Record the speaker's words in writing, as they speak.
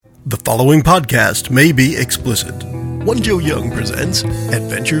The following podcast may be explicit. One Joe Young presents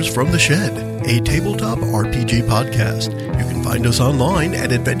Adventures from the Shed, a tabletop RPG podcast. You can find us online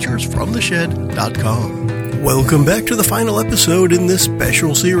at adventuresfromtheshed.com. Welcome back to the final episode in this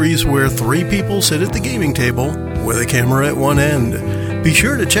special series where three people sit at the gaming table with a camera at one end. Be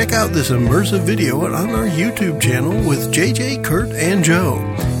sure to check out this immersive video on our YouTube channel with JJ, Kurt, and Joe.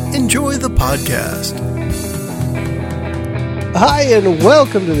 Enjoy the podcast. Hi, and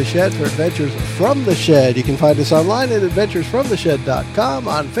welcome to The Shed for Adventures from the Shed. You can find us online at adventuresfromtheshed.com,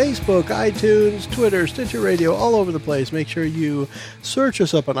 on Facebook, iTunes, Twitter, Stitcher Radio, all over the place. Make sure you search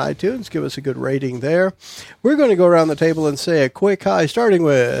us up on iTunes. Give us a good rating there. We're going to go around the table and say a quick hi, starting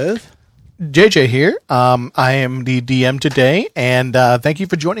with... JJ here. I am the DM today, and thank you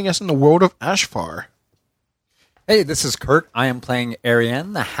for joining us in the world of Ashfar. Hey, this is Kurt. I am playing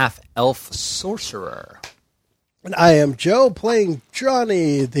Ariane, the half-elf sorcerer. And I am Joe, playing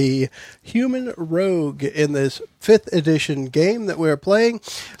Johnny, the human rogue, in this 5th edition game that we're playing.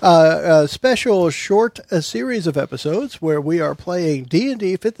 A special short series of episodes where we are playing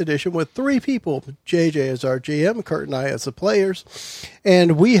D&D 5th edition with 3 people. JJ is our GM, Kurt and I as the players.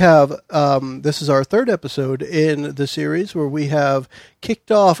 And we have, this is our 3rd episode in the series where we have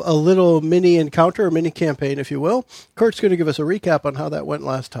kicked off a little mini encounter, or mini campaign, if you will. Kurt's going to give us a recap on how that went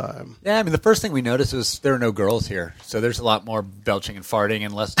last time. Yeah, I mean, the first thing we noticed was there are no girls here. So there's a lot more belching and farting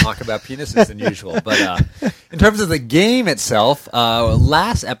and less talk about penises than usual. But in terms of the game itself,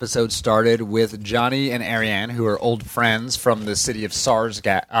 last episode started with Johnny and Ariane, who are old friends from the city of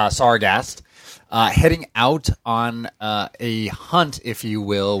Sargast, heading out on a hunt, if you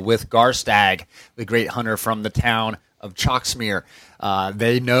will, with Garstag, the great hunter from the town of Chalksmere.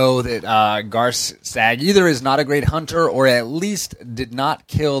 They know that Garstag either is not a great hunter or at least did not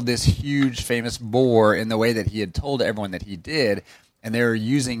kill this huge famous boar in the way that he had told everyone that he did, and they're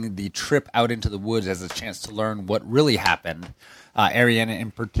using the trip out into the woods as a chance to learn what really happened. Ariane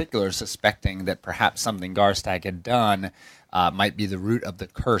in particular suspecting that perhaps something Garstag had done might be the root of the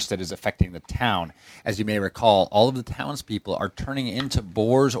curse that is affecting the town. As you may recall, all of the townspeople are turning into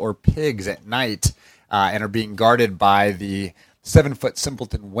boars or pigs at night and are being guarded by the 7-foot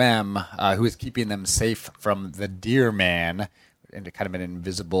simpleton Wem, who is keeping them safe from the Deer Man, and kind of an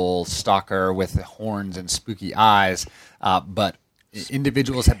invisible stalker with horns and spooky eyes. But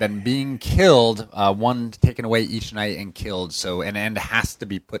individuals have been being killed, one taken away each night and killed, so an end has to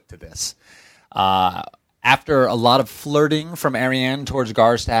be put to this. After a lot of flirting from Ariane towards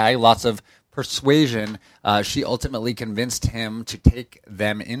Garstag, lots of persuasion, she ultimately convinced him to take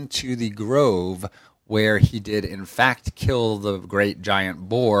them into the grove where he did in fact kill the great giant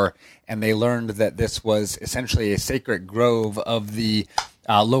boar, and they learned that this was essentially a sacred grove of the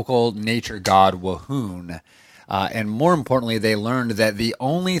local nature god Wahoon. And more importantly, they learned that the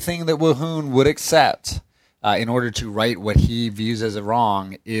only thing that Wahoon would accept in order to right what he views as a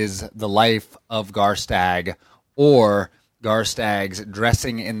wrong is the life of Garstag, or Garstag's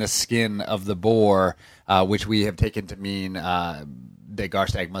dressing in the skin of the boar, which we have taken to mean that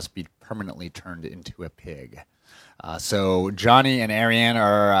Garstag must be permanently turned into a pig. So Johnny and Ariane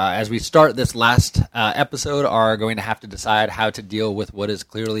are, as we start this last episode, are going to have to decide how to deal with what is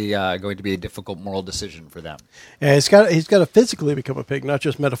clearly going to be a difficult moral decision for them. Yeah, he's got to physically become a pig, not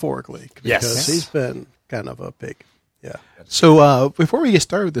just metaphorically. Because he's been kind of a pig. Yeah. So before we get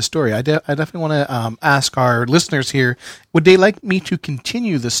started with the story, I definitely want to ask our listeners here, would they like me to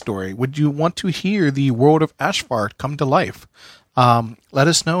continue the story? Would you want to hear the world of Ashfar come to life? Let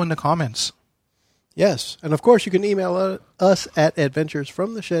us know in the comments. Yes. And of course, you can email us at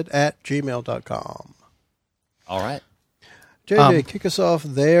adventuresfromtheshed@gmail.com. All right. JJ, kick us off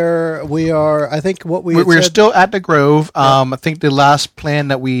there. We are, I think what we're still at the Grove. I think the last plan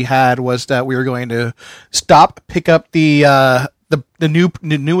that we had was that we were going to stop, pick up the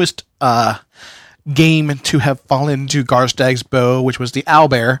newest game to have fallen to Garstag's bow, which was the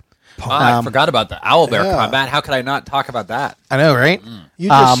owlbear. I forgot about the owlbear combat. How could I not talk about that? I know, right? You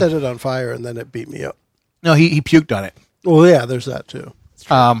just set it on fire and then it beat me up. No, he puked on it. Well, yeah, there's that too.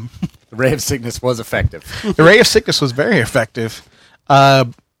 The Ray of Sickness was effective. The Ray of Sickness was very effective.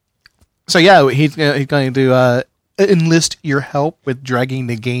 So yeah, he's going to enlist your help with dragging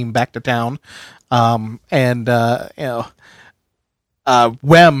the game back to town. Wem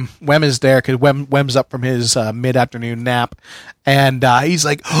is there because Wem's up from his mid-afternoon nap, and he's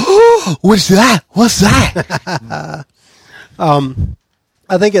like, "Oh, what's that? What's that?" I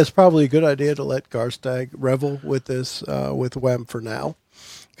think it's probably a good idea to let Garstag revel with this with Wem for now,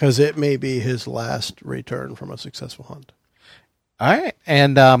 because it may be his last return from a successful hunt. All right,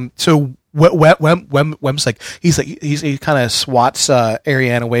 and so Wem's like he kind of swats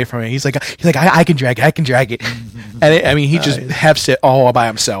Ariane away from it. He's like I can drag it. And he just hefts it all by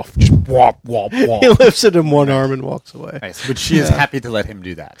himself. Just wop. He lifts it in one arm and walks away. Nice, but she is happy to let him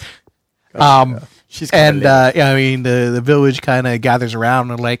do that. She's the village kind of gathers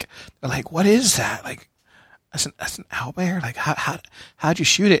around and they're like, what is that? Like, that's an owlbear. Like, how'd you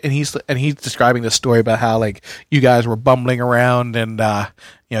shoot it? And he's describing the story about how like you guys were bumbling around and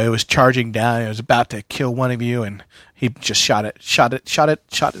it was charging down. It was about to kill one of you, and he just shot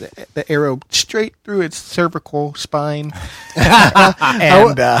the arrow straight through its cervical spine.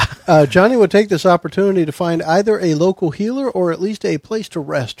 And Johnny would take this opportunity to find either a local healer or at least a place to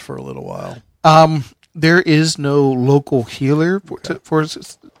rest for a little while. There is no local healer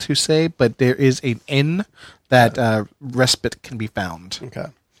to say, but there is an inn that respite can be found. Okay.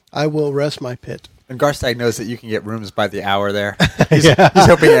 I will rest my pit. And Garstag knows that you can get rooms by the hour there. He's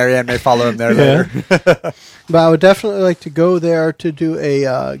hoping Ariane may follow him there later. But I would definitely like to go there to do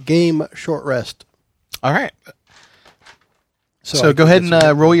a game short rest. All right. So go ahead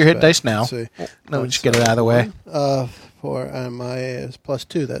and roll your hit dice now. No, just get it out of the way. For my is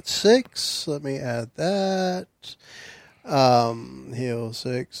 +2. That's 6. Let me add that. Heal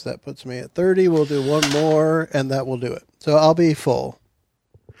 6. That puts me at 30. We'll do one more, and that will do it. So I'll be full.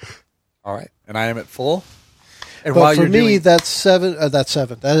 All right, and I am at full. And but for me, that's 7. That's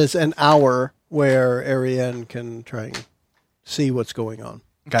 7. That is an hour where Ariane can try and see what's going on.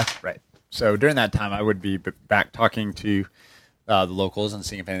 Okay, right. So during that time, I would be back talking to the locals and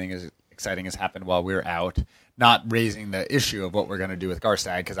seeing if anything exciting has happened while we're out. Not raising the issue of what we're going to do with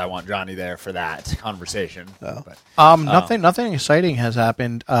Garstag because I want Johnny there for that conversation. Oh. But, nothing exciting has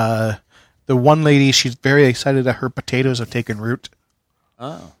happened. The one lady, she's very excited that her potatoes have taken root.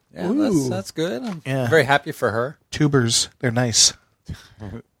 Oh, yeah, that's good. I'm very happy for her. Tubers, they're nice.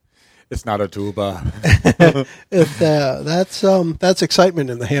 It's not a tuba. That's excitement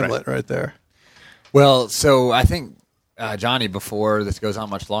in the hamlet right there. Well, so I think. Johnny, before this goes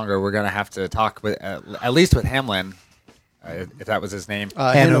on much longer, we're going to have to talk with at least with Hamlin, if that was his name.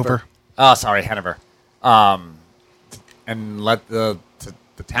 Hanover. Oh, sorry, Hanover. And let the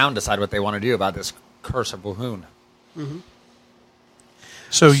town decide what they want to do about this curse of Wuhun. Mm-hmm.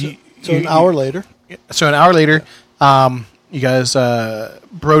 So an hour later. So an hour later, you guys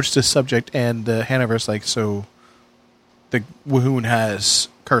broached this subject, and Hanover's like, so the Wuhun has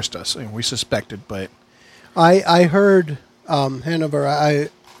cursed us, and we suspected, but... I heard Hanover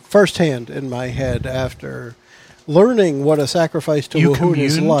firsthand in my head after learning what a sacrifice to Wuhun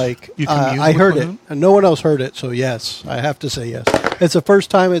is like. I heard it, and no one else heard it, so yes, I have to say yes. It's the first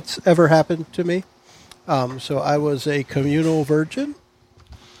time it's ever happened to me. So I was a communal virgin,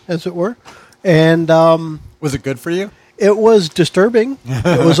 as it were. And was it good for you? It was disturbing.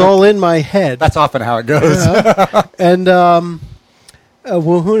 It was all in my head. That's often how it goes. And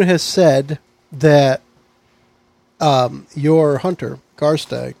Wuhun has said that your hunter,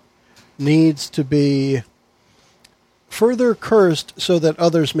 Garstag, needs to be further cursed so that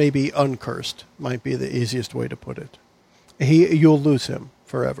others may be uncursed, might be the easiest way to put it. You'll lose him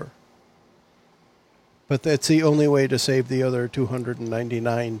forever. But that's the only way to save the other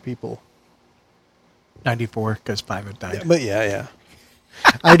 299 people. 94, because 5 had died. But yeah.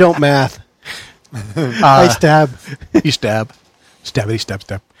 I don't math. I stab. You stab. Stabbity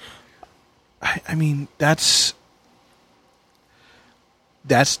stab. I mean, that's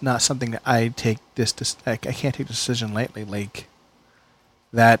not something that I take I can't take the decision lightly. Like,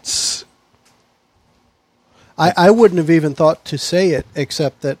 that's... I wouldn't have even thought to say it,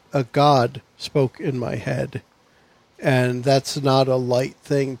 except that a god spoke in my head. And that's not a light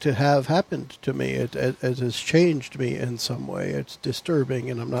thing to have happened to me. It has changed me in some way. It's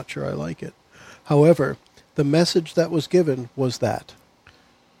disturbing, and I'm not sure I like it. However, the message that was given was that.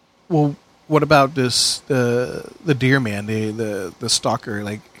 Well, what about this the deer man, the stalker?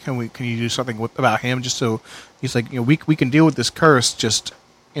 Like, can you do something about him? Just so he's like, we can deal with this curse. Just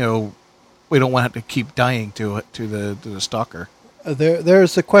we don't want to have to keep dying to the stalker.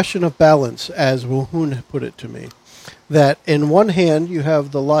 There's a question of balance, as Wuhun put it to me. That in one hand you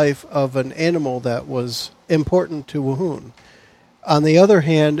have the life of an animal that was important to Wuhun. On the other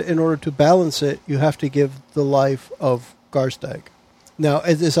hand, in order to balance it, you have to give the life of Garstag. Now,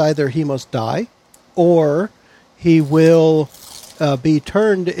 it is either he must die, or he will be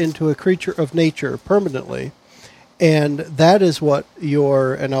turned into a creature of nature permanently. And that is what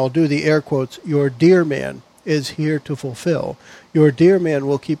and I'll do the air quotes, your deer man is here to fulfill. Your deer man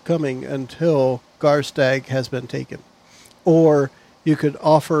will keep coming until Garstag has been taken. Or you could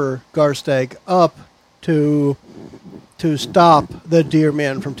offer Garstag up to to stop the deer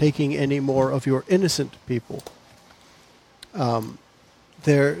man from taking any more of your innocent people.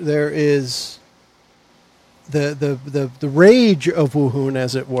 There is the rage of Wuhun,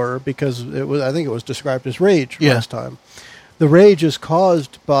 as it were, because I think it was described as rage last time. The rage is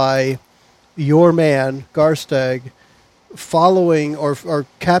caused by your man Garstag following or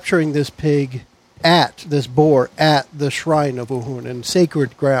capturing this boar at the shrine of Wuhun, and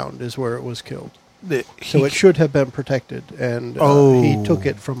sacred ground is where it was killed. So it should have been protected, and he took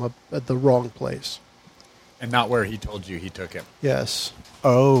it from the wrong place. And not where he told you he took it. Yes.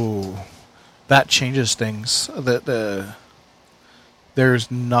 Oh, that changes things. There's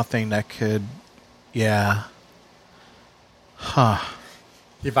nothing that could, Huh.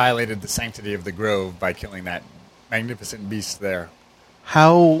 He violated the sanctity of the grove by killing that magnificent beast there.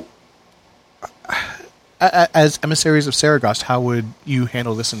 How, as emissaries of Saragost, how would you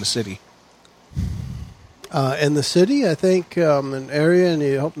handle this in the city? In the city, I think an area, and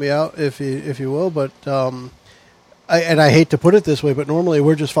you help me out if you will, but I hate to put it this way, but normally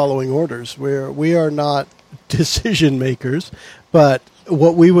we're just following orders. We are not decision makers, but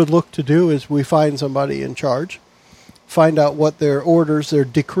what we would look to do is we find somebody in charge, find out what their orders, their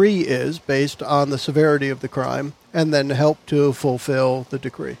decree is based on the severity of the crime, and then help to fulfill the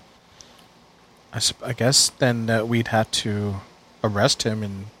decree. I guess then we'd have to arrest him,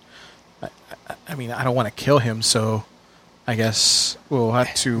 and I mean, I don't want to kill him, so I guess we'll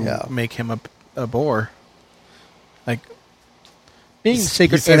have to make him a boar. Like, being a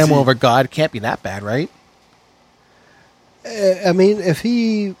sacred animal of a god can't be that bad, right? I mean, if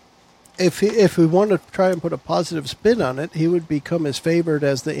we want to try and put a positive spin on it, he would become as favored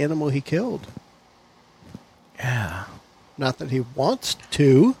as the animal he killed. Yeah. Not that he wants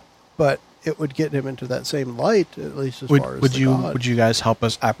to, but it would get him into that same light, at least as far as the god. Would you guys help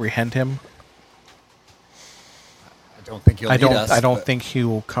us apprehend him? I don't think he'll need us. I don't think he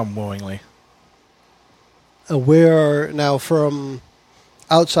will come willingly. Where now from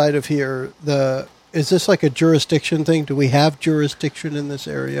outside of here, is this like a jurisdiction thing? Do we have jurisdiction in this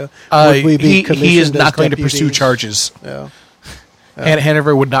area? Would we be he is not going to deputies? pursue charges. Yeah.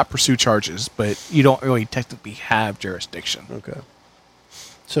 Hanover would not pursue charges, but you don't really technically have jurisdiction. Okay.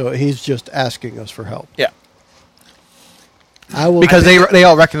 So he's just asking us for help. Yeah. Because they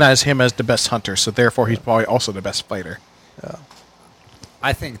all recognize him as the best hunter, so therefore he's probably also the best fighter. Yeah.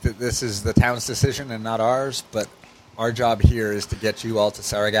 I think that this is the town's decision and not ours, but our job here is to get you all to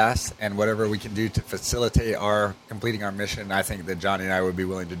Saragast, and whatever we can do to facilitate our completing our mission, I think that Johnny and I would be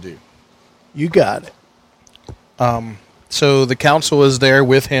willing to do. You got it. So the council is there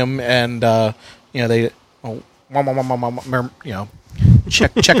with him, and they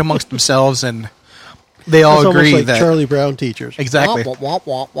check amongst themselves, and they all It's agree almost like that Charlie Brown teachers. Exactly. Wah, wah,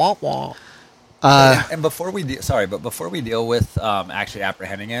 wah, wah, wah. And before we deal with actually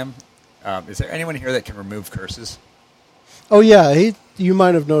apprehending him, is there anyone here that can remove curses? Oh yeah, you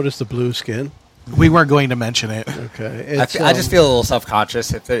might have noticed the blue skin. we weren't going to mention it. Okay, I just feel a little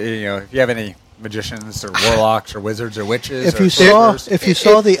self-conscious if if you have any magicians or warlocks or wizards or witches. If or you sorcerers.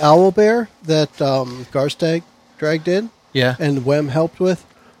 saw the owl bear that Garstag dragged in, Yeah. and Wem helped with,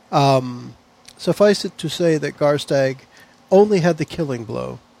 suffice it to say that Garstag only had the killing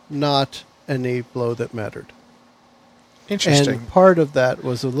blow, not any blow that mattered. Interesting. And part of that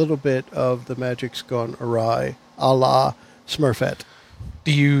was a little bit of the magic's gone awry, a la Smurfette.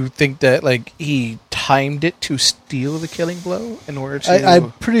 Do you think that he timed it to steal the killing blow in order to?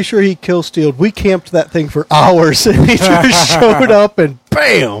 I'm pretty sure he kill stealed. We camped that thing for hours, and he just showed up and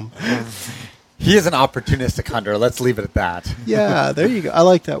bam. He is an opportunistic hunter. Let's leave it at that. Yeah, there you go. I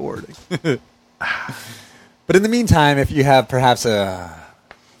like that wording. But in the meantime, if you have perhaps an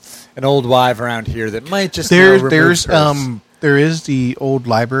old wife around here that might just there is the old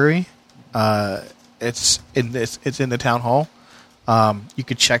library. It's in the town hall. You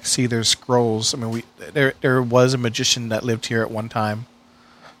could check, see there's scrolls. I mean, there was a magician that lived here at one time.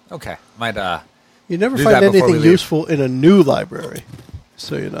 Okay, might You never do find that before we anything leave. useful in a new library,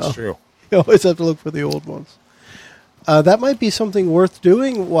 so you know. It's true. You always have to look for the old ones. That might be something worth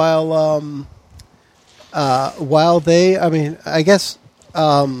doing while they. I mean, I guess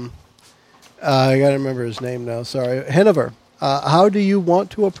I got to remember his name now. Sorry, Hanover. How do you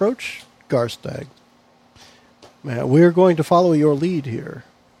want to approach Garstag? Man, we're going to follow your lead here.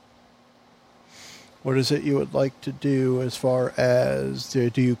 What is it you would like to do as far as...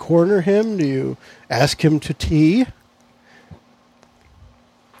 Do you corner him? Do you ask him to tea?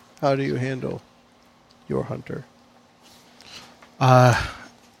 How do you handle your hunter? I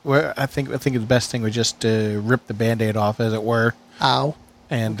think the best thing was just to rip the Band-Aid off, as it were. Ow.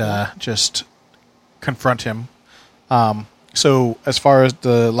 And just confront him. So as far as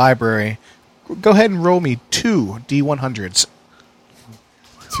the library, go ahead and roll me 2 D100s.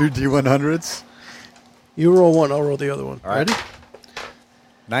 2 D100s. You roll one, I'll roll the other one. All right. Ready?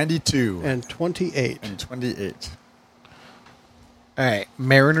 92 And 28. and 28. All right,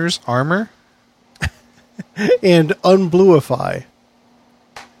 Mariner's armor. And unbluify.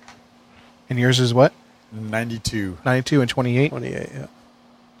 And yours is what? 92. 92 and 28. 28, yeah.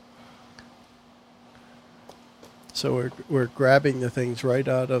 So we're grabbing the things right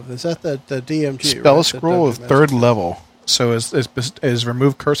out of... Is that the DMG? Spell right? scroll of Dungeon 3rd level. So is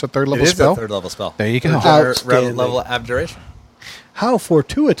remove curse a 3rd level It is spell? a 3rd level spell. There you go. Outstanding. Level abjuration. How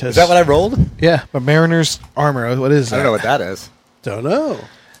fortuitous. Is that what I rolled? Yeah, but Mariner's armor. What is that? I don't know what that is. Don't know.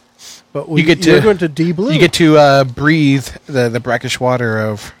 But You get to- you're going to D-blue. You get to breathe the brackish water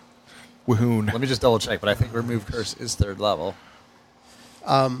of Wahoon. Let me just double check, but I think remove curse is 3rd level.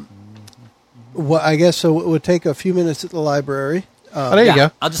 Well, I guess so. It would take a few minutes at the library. Oh, there you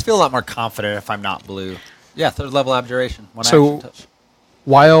go. I'll just feel a lot more confident if I'm not blue. Yeah, 3rd level abjuration. One So- action touch.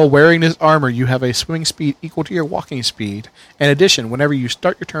 While wearing this armor, you have a swimming speed equal to your walking speed. In addition, whenever you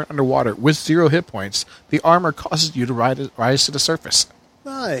start your turn underwater with 0 hit points, the armor causes you to rise to the surface.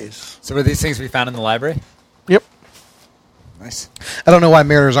 Nice. So were these things we found in the library? Yep. Nice. I don't know why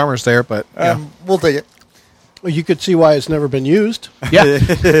Mariner's armor's there, but yeah. We'll take it. Well, you could see why it's never been used. Yeah. You're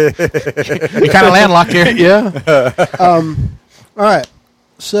kind of landlocked here. Yeah. All right.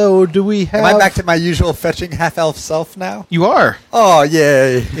 So do we have... Am I back to my usual fetching half-elf self now? You are. Oh,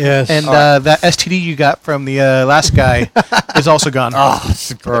 yay. Yes. And that STD you got from the last guy is also gone. Oh,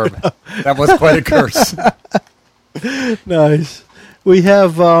 superb. That was quite a curse. Nice. We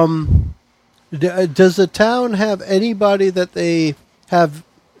have... does the town have anybody that they have...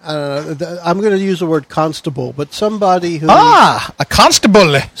 I'm going to use the word constable, but somebody who... A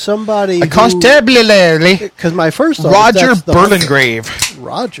constable. Somebody A constabulary. Because my first thought Roger was that's the- Burlingrave.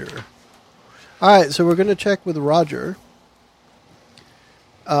 Roger. All right, so we're going to check with Roger.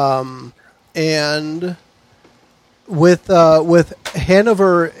 And with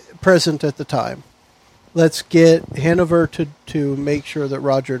Hanover present at the time, let's get Hanover to make sure that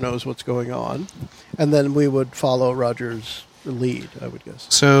Roger knows what's going on, and then we would follow Roger's lead, I would guess.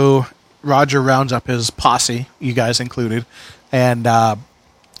 So Roger rounds up his posse, you guys included, and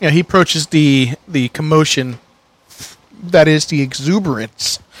he approaches the commotion that is the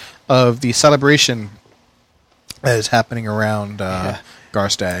exuberance of the celebration that is happening around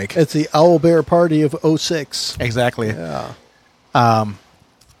Garstag. It's the Owl Bear Party of 06. Exactly. Yeah. And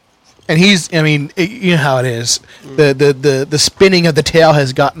you know how it is. The spinning of the tail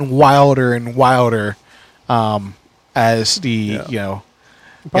has gotten wilder and wilder as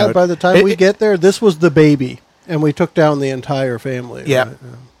Probably by the time we get there, this was the baby, and we took down the entire family. Yeah.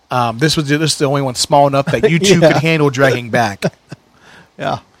 Right? This was the only one small enough that you two Yeah. could handle dragging back.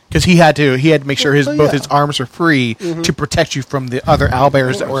 Yeah. Because he had to make sure Well, both yeah. his arms were free to protect you from the other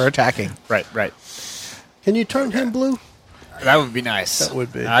owlbears that were attacking. Right. Can you turn him blue? That would be nice. That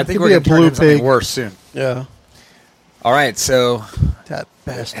would be. I It think could we're be a going to turn blue into something pig. worse soon. Yeah. All right, so That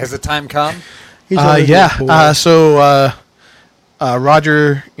bastard. has the time come? He's already been Yeah. bored. So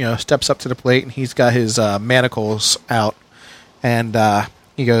Roger, steps up to the plate and he's got his manacles out, and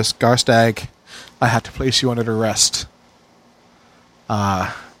he goes, "Garstag, I have to place you under arrest.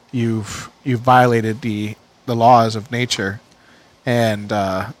 You've violated the laws of nature, and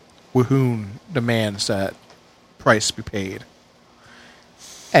Wahoon demands that price be paid."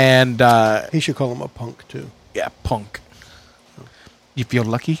 And He should call him a punk, too. yeah, punk. You feel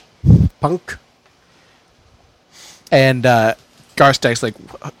lucky? Punk? And Garstag's like,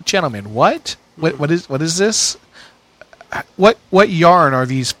 "Gentlemen, what? What is this? What yarn are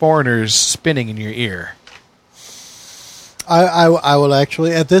these foreigners spinning in your ear?" I will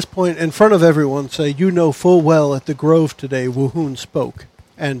actually, at this point, in front of everyone, say, you know full well at the Grove today, Wahoon spoke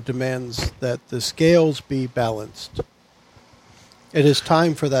and demands that the scales be balanced. It is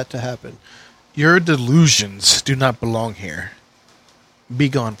time for that to happen. Your delusions do not belong here. Be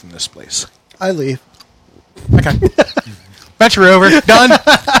gone from this place. I leave. Okay. Venture over. Done.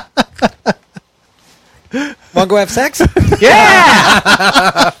 Want to go have sex?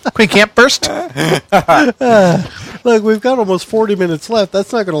 Yeah. Queen camp first. Look, we've got almost 40 minutes left.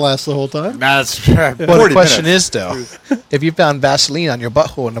 That's not going to last the whole time. That's Well, the question is, though, if you found Vaseline on your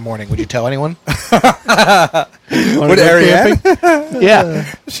butthole in the morning, would you tell anyone? Would Ariane?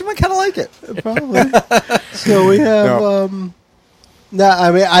 Yeah. She might kind of like it. Probably. So we have...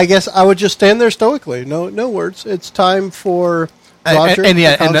 I guess I would just stand there stoically. No words. It's time for Roger and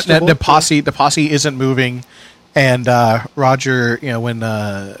the constable. the posse isn't moving, and Roger, when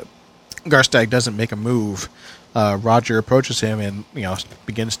Garstag doesn't make a move, Roger approaches him and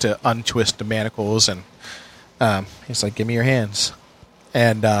begins to untwist the manacles, and he's like, "Give me your hands."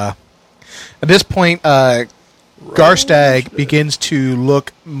 And at this point, Garstag begins to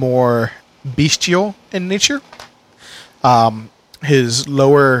look more bestial in nature. The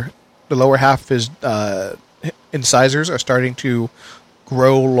lower half of his incisors are starting to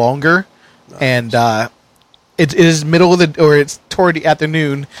grow longer, and it is it's toward the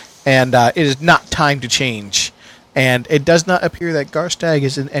afternoon, and it is not time to change. And it does not appear that Garstag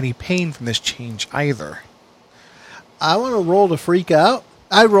is in any pain from this change either. I want to roll to freak out.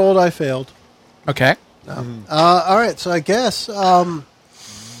 I rolled. I failed. Okay. All right. So I guess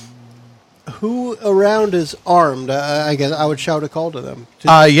who around is armed? I guess I would shout a call to them.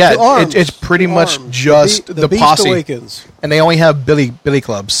 It's pretty much just the Beast posse, awakens. and they only have billy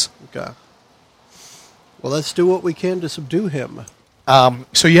clubs. Okay. Well, let's do what we can to subdue him.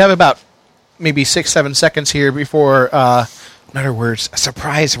 So you have about maybe 6-7 seconds here before, in other words, a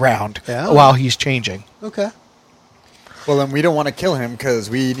surprise round while he's changing. Okay. Well, then we don't want to kill him because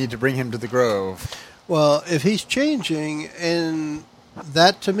we need to bring him to the grove. Well, if he's changing, and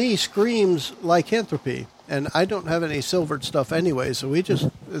that to me screams lycanthropy, and I don't have any silvered stuff anyway, so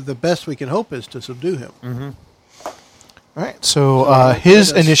the best we can hope is to subdue him. Mm-hmm. All right, so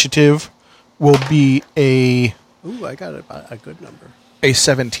his initiative will be a I got a good number. a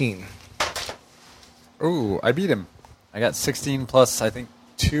 17. Ooh, I beat him. I got 16 plus, I think,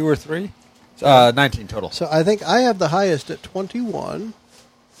 2 or 3. 19 total. So I think I have the highest at 21.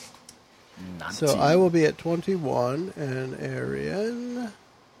 19. So I will be at 21, and Arian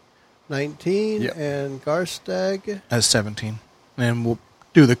 19, and Garstag As 17. And we'll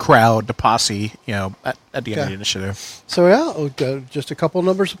do the crowd, the posse, at the end of the initiative. So we'll go just a couple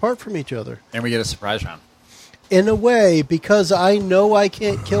numbers apart from each other. And we get a surprise round. In a way, because I know I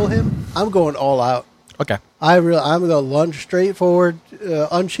can't kill him, I'm going all out. Okay. I'm going to lunge straight forward,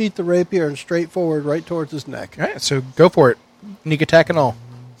 unsheath the rapier, and straight forward right towards his neck. All right, so go for it. Sneak attack and all.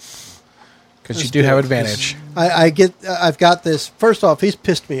 Because you do have advantage. I've got this. First off, he's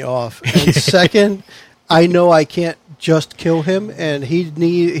pissed me off. And second, I know I can't just kill him, and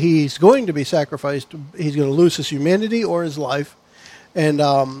he's going to be sacrificed. He's going to lose his humanity or his life. And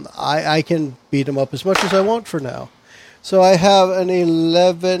I can beat him up as much as I want for now. So I have an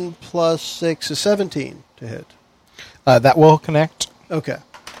 11 plus 6 is 17 to hit. That will connect. Okay.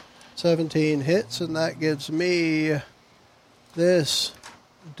 17 hits, and that gives me this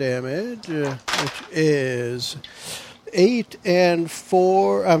damage, which is 8 and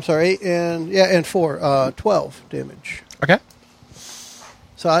 4. I'm sorry, 8 and 4. 12 damage. Okay.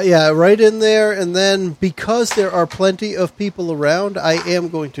 So, right in there, and then because there are plenty of people around, I am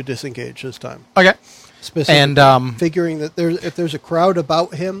going to disengage this time. Okay. Specifically, And figuring that if there's a crowd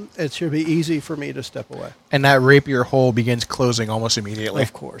about him, it should be easy for me to step away. And that rapier hole begins closing almost immediately.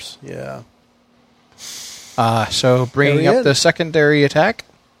 Of course, yeah. So bringing up the secondary attack.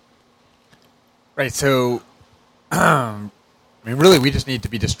 Right, so, really, we just need to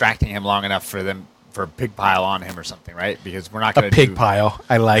be distracting him long enough for a pig pile on him or something, right? Because we're not going to pig pile.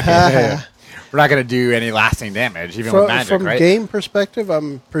 I like it. We're not going to do any lasting damage, even with magic, from right? From game perspective,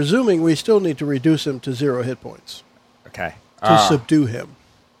 I'm presuming we still need to reduce him to 0 hit points. Okay. To subdue him.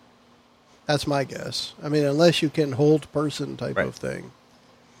 That's my guess. I mean, unless you can hold person type of thing.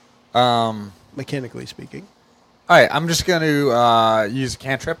 Mechanically speaking. All right, I'm just going to use a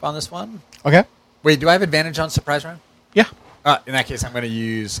cantrip on this one. Okay. Wait, do I have advantage on surprise round? Yeah. In that case, I'm going to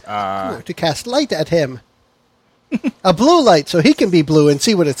use... to cast light at him. A blue light, so he can be blue and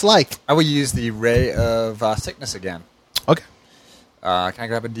see what it's like. I will use the Ray of Sickness again. Okay. Can I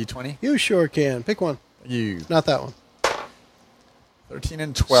grab a D20? You sure can. Pick one. Not that one. 13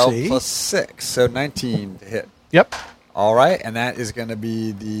 and 12 plus 6, so 19 to hit. Yep. All right, and that is going to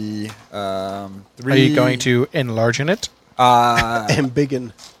be the 3... Are you going to enlarge in it?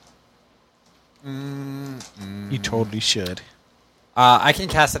 Embiggen. You totally should. I can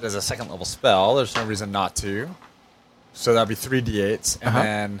cast it as a second level spell. There's no reason not to. So that'll be 3 d8s, and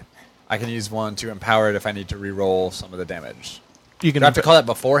then I can use one to empower it if I need to re-roll some of the damage. You can. Do I have to call that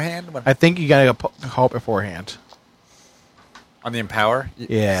beforehand? I think you got to call it beforehand. On the empower?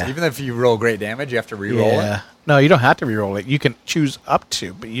 Yeah. So even if you roll great damage, you have to re-roll it? No, you don't have to re-roll it. You can choose up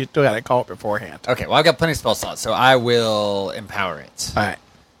to, but you still got to call it beforehand. Okay, well, I've got plenty of spell slots, so I will empower it. All right.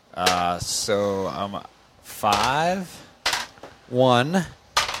 So 5, 1,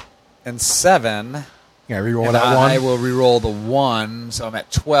 and 7. Yeah, re-roll and that one. I will re-roll the 1, so I'm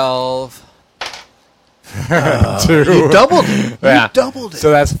at 12. 2. You doubled it. Yeah. You doubled it.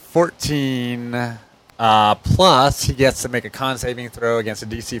 So that's 14. Plus, he gets to make a con saving throw against a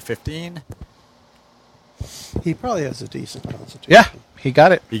DC 15. He probably has a decent constitution. Yeah, he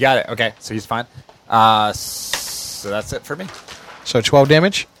got it. You got it. Okay, so he's fine. So that's it for me. So 12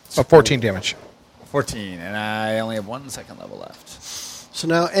 damage, or 14 damage. 14, and I only have 1 second level left. So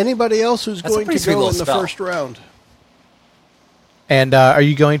now anybody else who's That's a going pretty to sweet go in little the spell. first round? And are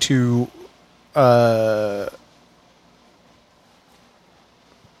you going to... I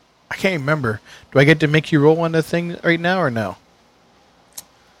can't remember. Do I get to make you roll on the thing right now or no?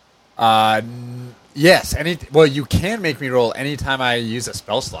 Yes. Well, you can make me roll anytime I use a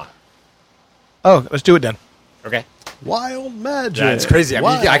spell slot. Oh, let's do it then. Okay. Wild magic. Yeah, it's crazy. I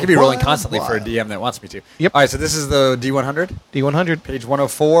mean, I could be rolling constantly for a wild. DM that wants me to. Yep. All right, so this is the D100, D100. page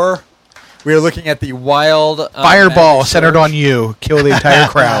 104. We are looking at the wild Fireball magic centered surge. on you. Kill the entire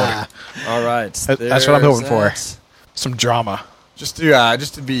crowd. All right, That's what I'm hoping for. there's Some drama. that.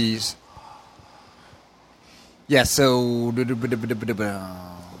 Just to be. Yeah. So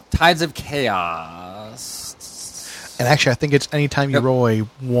Tides of Chaos. And actually, I think it's anytime you Yep. roll a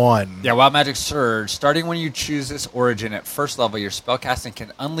 1. Yeah, Wild Magic Surge. Starting when you choose this origin at first level, your spellcasting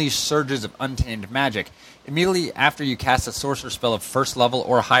can unleash surges of untamed magic. Immediately after you cast a sorcerer spell of first level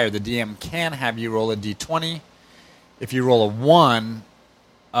or higher, the DM can have you roll a d20. If you roll a 1...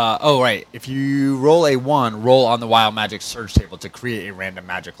 If you roll a 1, roll on the Wild Magic Surge table to create a random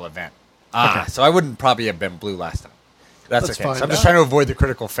magical event. So I wouldn't probably have been blue last time. That's okay. find So I'm just out. trying to avoid the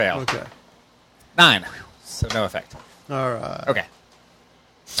critical fail. Okay. 9. So no effect. All right. Okay.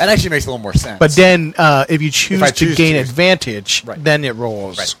 That actually makes a little more sense. But then, if you choose I to choose gain to. advantage, Right. then it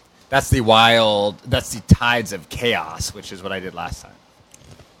rolls. Right. That's the Tides of Chaos, which is what I did last time.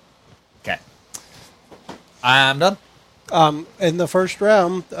 Okay. I'm done. In the first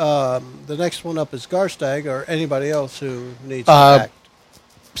round, the next one up is Garstag or anybody else who needs to Uh, act.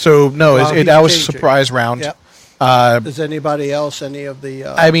 So, no, Well, he's that was a changing. surprise round. Yep. Does anybody else, any of the...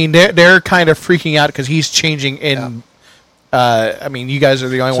 I mean, they're kind of freaking out because he's changing in... I mean, you guys are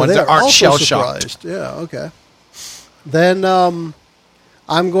the only so ones they that are aren't also shell-shocked. surprised. Yeah, okay. Then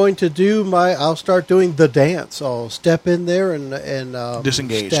I'm going to do I'll start doing the dance. I'll step in there and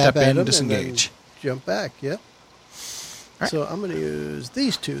Disengage. stab Step at in, him disengage. and then jump back. Yep. right. So I'm going to use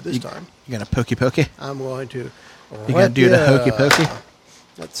these two this time. You're going to pokey? I'm going to... You're going to do the hokey-pokey?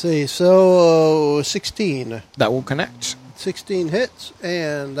 Let's see. So 16. That will connect. 16 hits,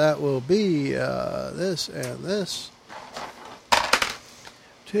 and that will be this and this.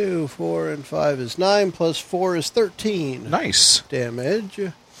 2, 4, and 5 is 9, plus 4 is 13 Nice. damage.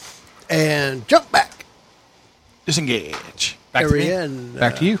 And jump back. Disengage. Back to me. Ariane,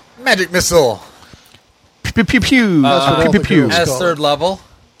 Back to you. Magic Missile. Pew, pew, pew, pew. That's what Pew, all pew, the pew. girls As call third it. level.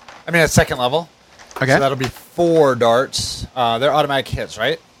 I mean, at second level. Okay. So that'll be 4 darts. They're automatic hits,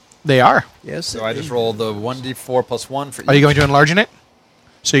 right? They are. Yes. So I just rolled the 1d4 plus 1 for each. Are you going to enlarge in it?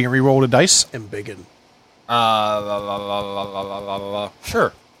 So you can re-roll the dice? Embiggen.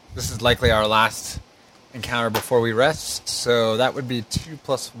 Sure. This is likely our last encounter before we rest. So that would be 2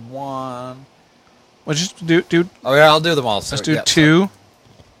 plus 1. Well, just do. Oh, yeah, I'll do them all. So, Let's do yeah, 2.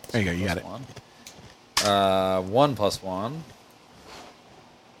 There you go. You got it. 1 plus 1.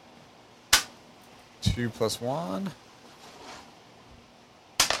 2 plus 1.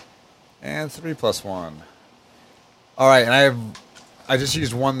 And 3 plus 1. All right, and I just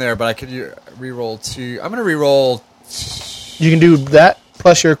used 1 there, but I could re-roll 2. I'm going to re-roll... You can do that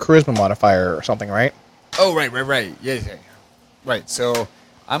plus your charisma modifier or something, right? Oh, right. Yeah. Right, so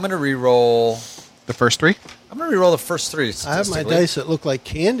I'm going to re-roll... The first 3? I'm going to re-roll the first 3 I have my statistically. dice that look like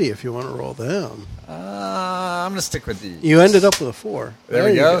candy if you want to roll them. I'm going to stick with these. You ended up with a 4. There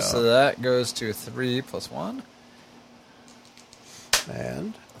we you go. So that goes to 3 plus 1.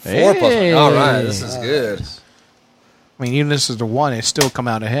 And 4 plus 1. Hey. All right, this is good. I mean, even this is the 1, it still come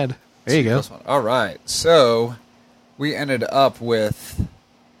out ahead. There you 2 go. plus 1. All right, so we ended up with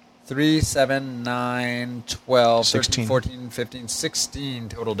 3, 7, 9, 12, 16. 13, 14, 15, 16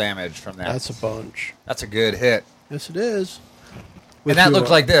 total damage from that. that's a bunch. That's a good hit. Yes, it is. And that looked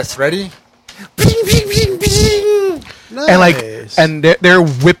like this. Ready? Nice. And they're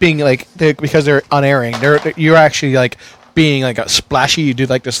whipping because they're unerring. You're actually like being like a splashy. You do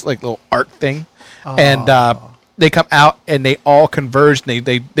like this like little art thing, and they come out and they all converge. And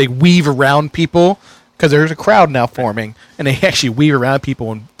they weave around people because there's a crowd now forming, and they actually weave around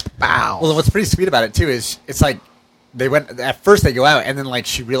people and bow. Well, what's pretty sweet about it too is it's like they went at first they go out and then like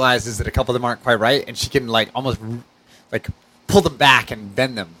she realizes that a couple of them aren't quite right and she can like almost like pull them back and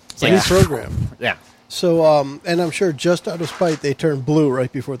bend them. It's New like, program. yeah, So, and I'm sure just out of spite, they turn blue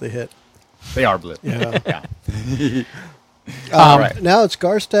right before they hit. they are blue. Yeah. Yeah. Right. Now it's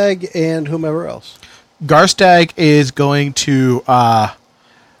Garstag and whomever else. Garstag is going to.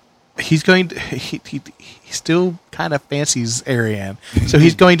 still kind of fancies Ariane. So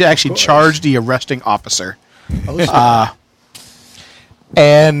he's going to actually charge the arresting officer.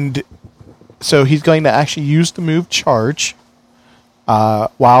 And so he's going to actually use the move charge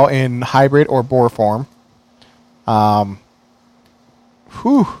while in hybrid or boar form. Yeah.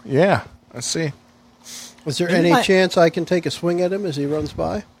 Let's see. Is there any chance I can take a swing at him as he runs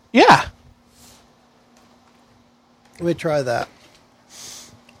by? Yeah. Let me try that.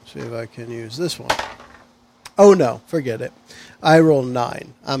 See if I can use this one. Oh, no. Forget it. I roll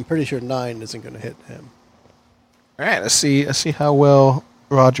 9. I'm pretty sure 9 isn't going to hit him. All right. Let's see how well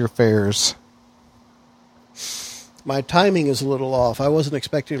Roger fares. My timing is a little off. I wasn't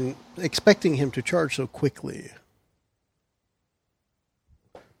expecting him to charge so quickly.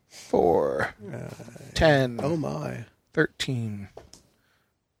 4, 10, Oh, my. 13,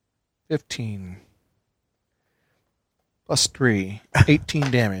 15, plus 3,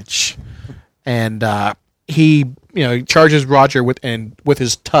 18 damage. And he charges Roger with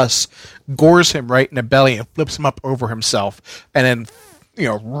his tusk, gores him right in the belly and flips him up over himself, and then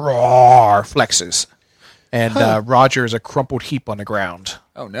roar flexes. And Roger is a crumpled heap on the ground.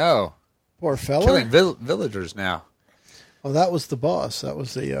 Oh, no. Poor fella. Killing villagers now. Oh, that was the boss. That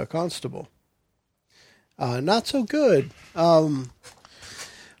was the constable. Not so good.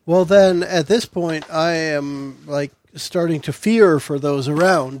 Well, then, at this point, I am starting to fear for those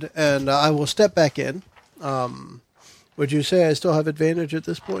around, and I will step back in. Would you say I still have advantage at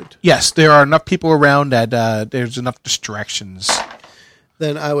this point? Yes, there are enough people around that there's enough distractions.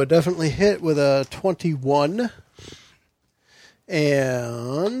 Then I would definitely hit with a 21.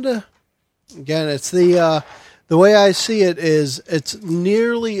 And again, it's the way I see it is it's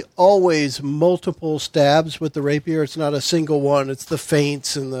nearly always multiple stabs with the rapier. It's not a single one. It's the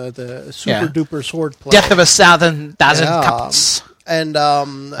feints and the super duper sword play. Death of 1,000 cups. And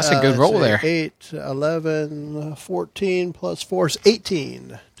that's a good roll there. 8, 11, 14 plus 4 is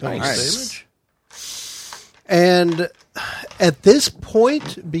 18 total damage. And at this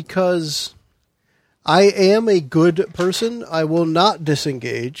point, because I am a good person, I will not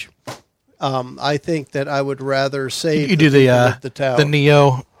disengage. I think that I would rather save you do the town. The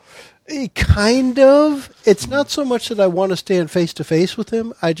Neo. Kind of. It's not so much that I want to stand face to face with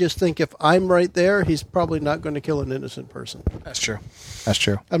him. I just think if I'm right there, he's probably not going to kill an innocent person. That's true. That's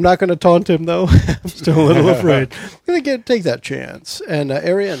true. I'm not going to taunt him, though. I'm still a little afraid. I'm going to take that chance. And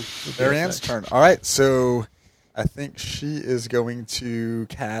Ariane's turn. All right, so I think she is going to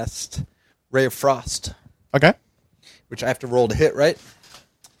cast Ray of Frost. Okay. Which I have to roll to hit, right?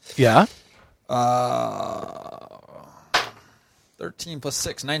 Yeah. 13 plus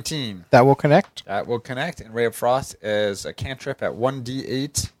 6, 19. That will connect. That will connect. And Ray of Frost is a cantrip at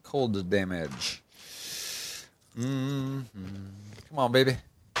 1d8 cold damage. Come on, baby.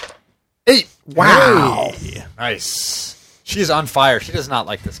 8. Wow. Hey. Nice. She is on fire. She does not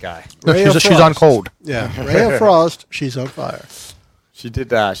like this guy. No, she's on cold. Yeah. Ray of Frost, she's on fire. She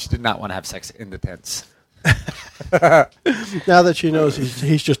did not want to have sex in the tents. Now that she knows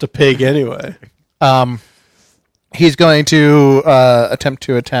he's just a pig anyway. He's going to attempt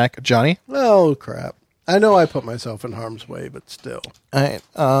to attack Johnny. Oh, crap. I know I put myself in harm's way, but still. All right.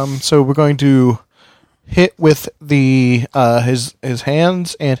 So we're going to hit with the his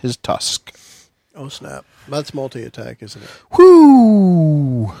hands and his tusk. Oh, snap. That's multi-attack, isn't it?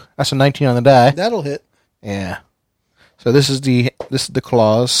 Whoo! That's a 19 on the die. That'll hit. Yeah. So this is the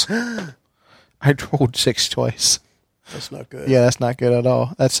claws. I rolled 6 twice. That's not good. Yeah, that's not good at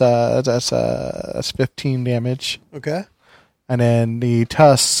all. That's 15 damage. Okay. And then the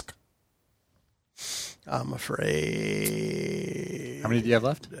tusk. I'm afraid. How many do you have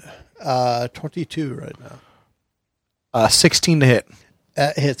left? 22 right now. 16 to hit.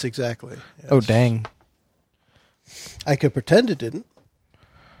 Hits exactly. Yes. Oh, dang. I could pretend it didn't.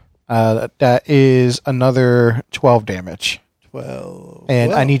 That is another 12 damage. 12.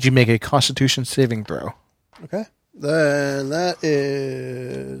 And I need you to make a Constitution saving throw. Okay. Then that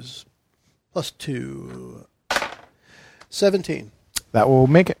is plus 2. 17. That will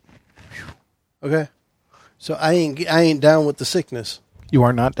make it. Okay. So I ain't down with the sickness. You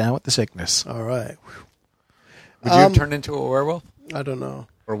are not down with the sickness. All right. Would you have turned into a werewolf? I don't know.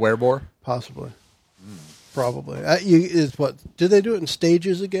 Or wereboar? Possibly. Probably. Did they do it in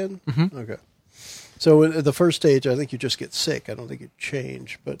stages again? Mm-hmm. Okay. So the first stage, I think you just get sick. I don't think you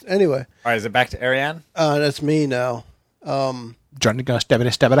change. But anyway. All right, is it back to Ariane? That's me now. Johnny gonna stab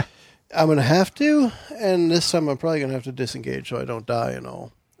it. I'm going to have to, and this time I'm probably going to have to disengage so I don't die and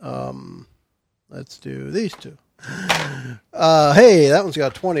all. Let's do these two. Hey, that one's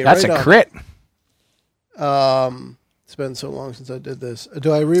got 20. That's right a on. crit. It's been so long since I did this.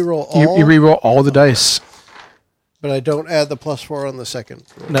 Do I reroll all? You reroll all the dice. But I don't add the +4 on the second.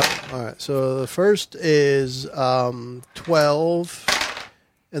 No. All right. So the first is 12.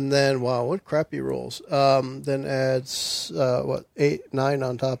 And then, wow, what crappy rolls. Then adds, 8, 9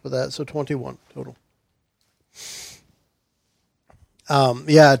 on top of that. So 21 total.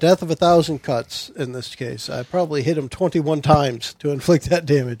 Death of 1,000 cuts in this case. I probably hit him 21 times to inflict that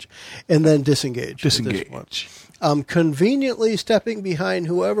damage. And then disengage. Disengage. Conveniently stepping behind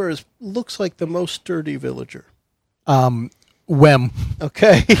whoever looks like the most sturdy villager. Wem.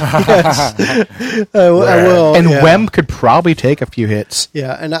 Okay. Yes. I will. And yeah. Wem could probably take a few hits.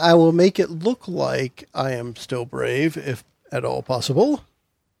 Yeah, and I will make it look like I am still brave, if at all possible,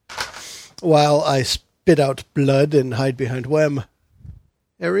 while I spit out blood and hide behind Wem.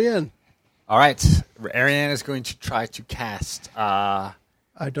 Ariane. All right. Ariane is going to try to cast. I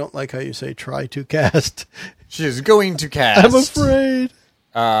don't like how you say try to cast. She is going to cast. I'm afraid.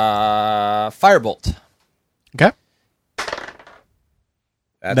 Firebolt. Okay.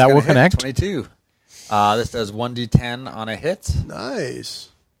 That's That gonna will hit, connect. 22. This does 1d10 on a hit, Nice.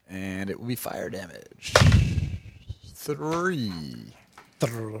 and it will be fire damage. 3.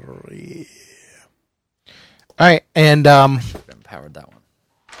 3. All right. And Empowered that one.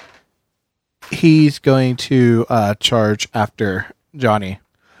 he's going to charge after Johnny.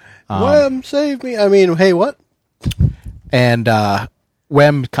 Wem, save me. I mean, hey, what? And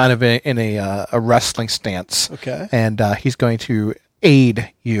Wem kind of in a wrestling stance. Okay. And he's going to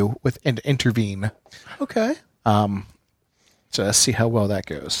aid you and intervene. Okay. So let's see how well that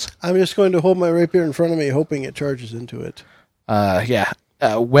goes. I'm just going to hold my rapier in front of me, hoping it charges into it.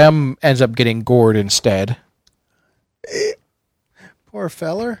 Wem ends up getting gored instead. Poor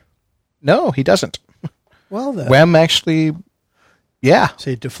feller. No, he doesn't. Well, then. Wem actually,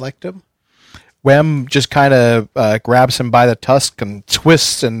 Say deflect him. Wem just kind of grabs him by the tusk and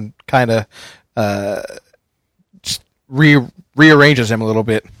twists and kind of just rearranges him a little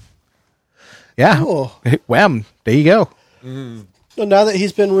bit. Yeah. Cool. Wem, there you go. So now that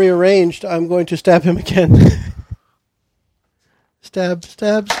he's been rearranged, I'm going to stab him again. Stab,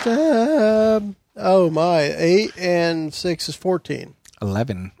 stab, stab. Oh, my. 8 and 6 is 14.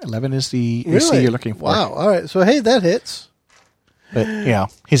 11. 11 is the AC Really? you're looking for. Wow. All right. So, hey, that hits. But,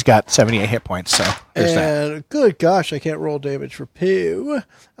 he's got 78 hit points, so there's that. And good gosh, I can't roll damage for Pew.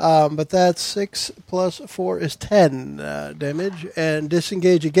 But that's 6 plus 4 is 10 damage. And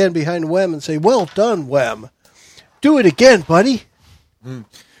disengage again behind Wem and say, well done, Wem. Do it again, buddy. All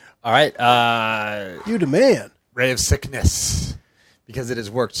right. You the man. Ray of Sickness. Because it has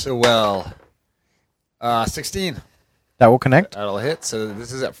worked so well. 16. That will connect. That'll hit. So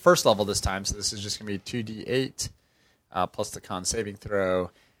this is at first level this time. So this is just going to be 2d8 plus the con saving throw.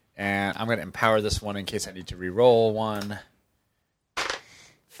 And I'm going to empower this one in case I need to re-roll. 1,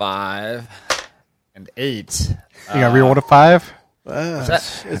 5, and 8. You got to reroll to 5? Wow,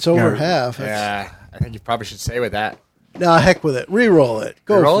 that? it's over Yeah. half. Yeah, I think you probably should stay with that. Nah, heck with it. Reroll it.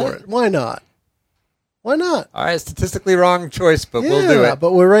 Go Reroll for it? it. Why not? Why not? All right, statistically wrong choice, but we'll do it.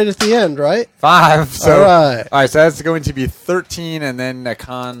 But we're right at the end, right? 5. So, All right. so that's going to be 13, and then a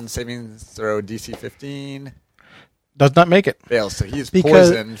con saving throw DC 15 Does not make it. fails. So he's Because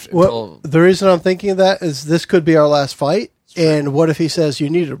poisoned until. the reason I'm thinking of that is this could be our last fight. And what if he says you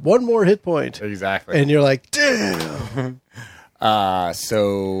needed one more hit point? Exactly. And you're like, damn.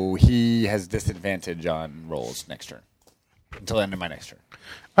 So he has disadvantage on rolls next turn until the end of my next turn.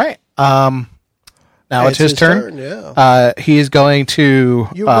 All right. Now it's his turn. Yeah. He is going to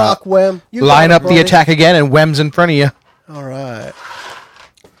You rock, Wem. You line got up it, the buddy. attack again, and Wem's in front of you. All right.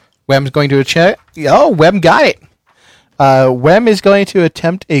 Wem's going to check. Oh, Wem got it. Wem is going to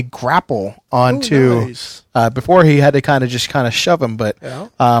attempt a grapple onto. Nice. Before he had to kind of shove him, but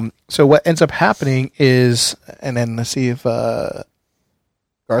Yeah. so what ends up happening is, and then let's see if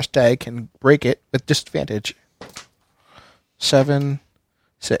Garstag can break it with disadvantage. 7,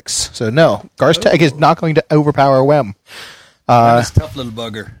 6. So no, Garstag is not going to overpower Wem. That's a tough little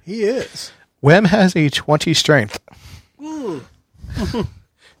bugger. He is. Wem has a 20 strength.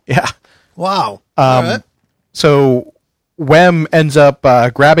 Yeah. Wow. All right. So Wem ends up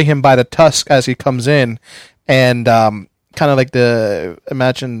grabbing him by the tusk as he comes in, and kind of like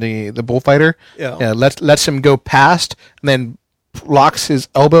imagine the bullfighter. Yeah. Lets him go past, and then locks his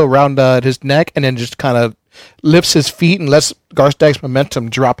elbow around his neck, and then just kind of lifts his feet and lets Garstag's momentum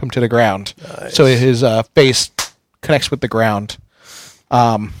drop him to the ground. Nice. So his face connects with the ground.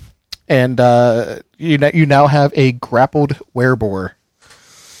 And you now have a grappled werebore.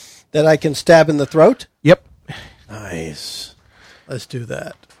 That I can stab in the throat? Yep. Nice. Let's do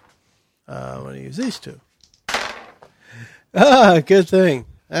that. I'm going to use these two. Good thing.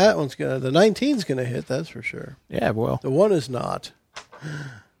 That one's gonna. The 19's gonna hit. That's for sure. Yeah, well. The 1 is not.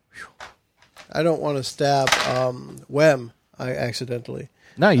 I don't want to stab Wem. I accidentally.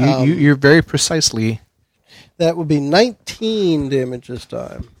 No, you're very precisely. That would be 19 damage this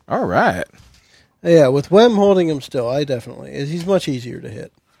time. All right. Yeah, with Wem holding him still, he's much easier to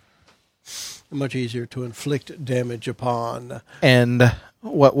hit. Much easier to inflict damage upon. And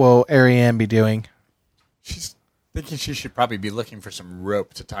what will Ariane be doing? She's thinking she should probably be looking for some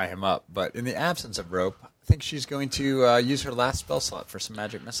rope to tie him up, but in the absence of rope, I think she's going to use her last spell slot for some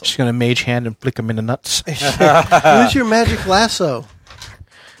magic missile. She's going to mage hand and flick him in the nuts. Use your magic lasso.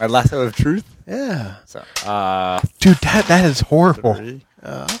 My lasso of truth? Yeah. So, Dude, that is horrible. 3.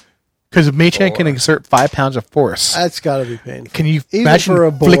 Because mage hand 4. can exert 5 pounds of force. That's got to be painful. Can you Even imagine for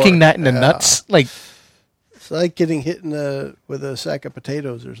a boar. flicking that in the nuts? Like, It's like getting hit with a sack of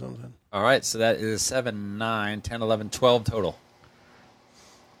potatoes or something. All right, so that is 7, 9, 10, 11, 12 total.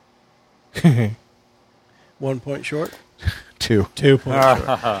 1 point short. 2. 2 points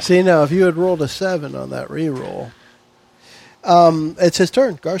short. See, now, if you had rolled a 7 on that reroll, it's his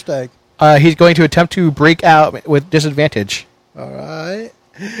turn. Garstag. He's going to attempt to break out with disadvantage. All right.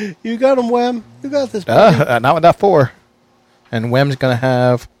 You got him, Wem. You got this, buddy. Not with that 4. And Wem's going to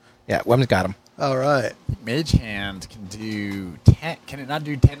have... Yeah, Wem's got him. All right. Mage hand can do 10. Can it not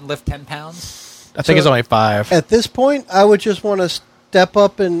do 10? Lift 10 pounds? I think it's only 5. At this point, I would just want to step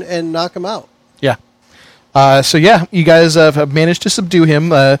up and knock him out. Yeah. So yeah, you guys have managed to subdue him.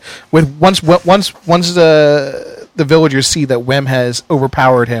 With once the villagers see that Wem has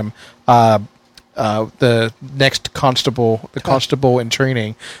overpowered him, the next constable, in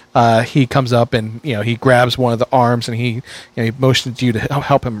training, he comes up and he grabs one of the arms and he motions you to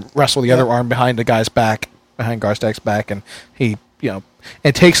help him wrestle the other arm behind the guy's back, behind Garstag's back, and he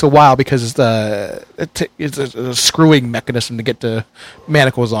it takes a while because it's a screwing mechanism to get the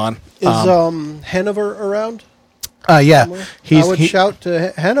manacles on. Is Hanover around? Yeah, I would shout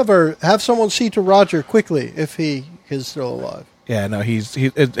to Hanover, have someone see to Roger quickly if he is still alive. Yeah, no, his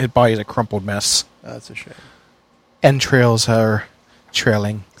body's a crumpled mess. That's a shame. Entrails are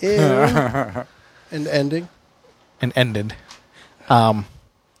trailing. Ew. And ending. And ended. So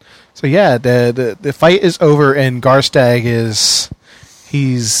yeah, the fight is over, and Garstag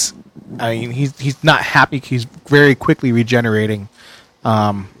he's not happy. He's very quickly regenerating,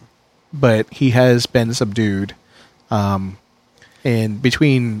 but he has been subdued. And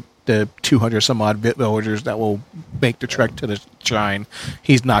between the 200 some odd villagers that will make the trek to the shrine,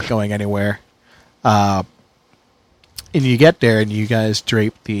 he's not going anywhere. And you get there, and you guys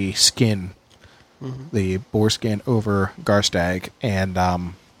drape the skin, the boar skin, over Garstag, and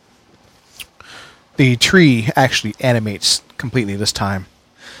the tree actually animates completely this time.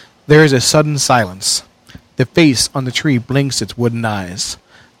 There is a sudden silence. The face on the tree blinks its wooden eyes.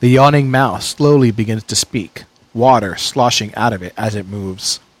 The yawning mouth slowly begins to speak, water sloshing out of it as it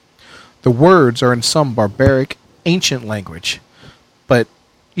moves. The words are in some barbaric, ancient language, but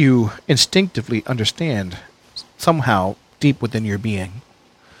you instinctively understand, somehow deep within your being.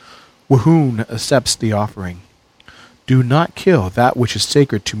 Wahoon accepts the offering. Do not kill that which is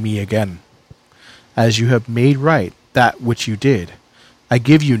sacred to me again. As you have made right that which you did, I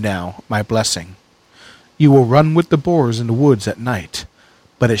give you now my blessing. You will run with the boars in the woods at night,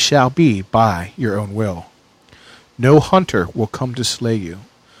 but it shall be by your own will. No hunter will come to slay you.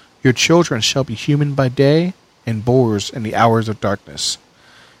 Your children shall be human by day, and boars in the hours of darkness.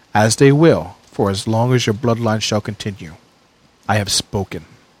 As they will, for as long as your bloodline shall continue. I have spoken.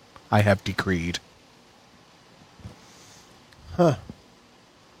 I have decreed. Huh.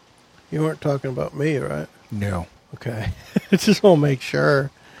 You weren't talking about me, right? No. Okay. I just want to make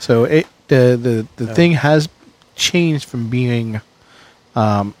sure. So the thing has changed from being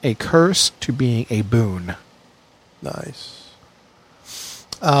a curse to being a boon. Nice.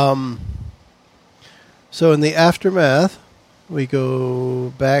 So in the aftermath, we go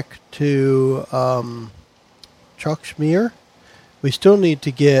back to Chalkshmere. We still need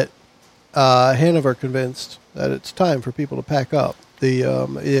to get Hanover convinced that it's time for people to pack up. The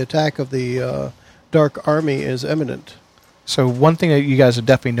attack of the Dark Army is imminent. So one thing that you guys have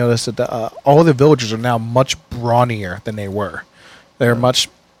definitely noticed is that all the villagers are now much brawnier than they were. They're much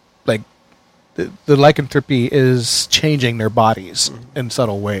like the lycanthropy is changing their bodies in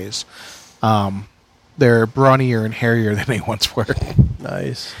subtle ways. They're brawnier and hairier than they once were.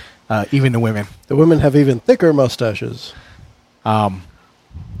 Nice. Even the women. The women have even thicker mustaches.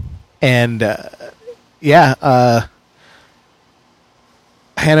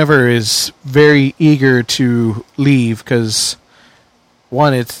 Hanover is very eager to leave because,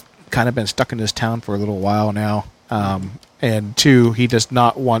 one, it's kind of been stuck in this town for a little while now. And 2, he does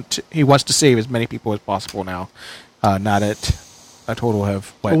not want to, he wants to save as many people as possible now. Not at a total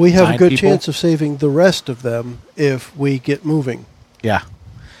of what? We have 9 a good people? chance of saving the rest of them if we get moving. Yeah.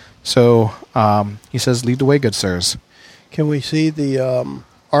 So he says, "Lead the way, good sirs." Can we see the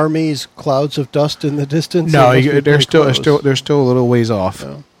army's clouds of dust in the distance? No, They must be they're pretty still close. they're still a little ways off.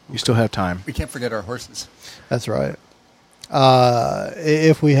 Oh. You still have time. We can't forget our horses. That's right.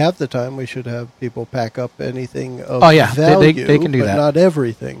 If we have the time, we should have people pack up anything of Oh, yeah. They value, can do but that. not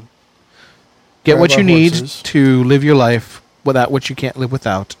everything. Get Grab what our you need horses. to live your life without what you can't live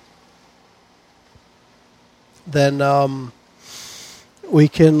without. Then we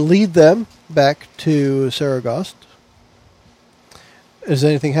can lead them back to Saragost. Does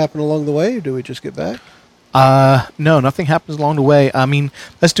anything happen along the way, or do we just get back? No, nothing happens along the way. I mean,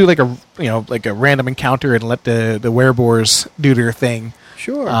 let's do like a random encounter and let the werebores do their thing.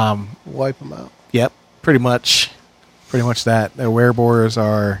 Sure. Wipe them out. Yep, pretty much that. The werebores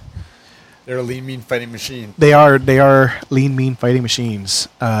are They're a lean, mean fighting machine. they are lean, mean fighting machines.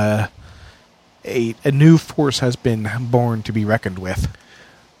 A new force has been born to be reckoned with.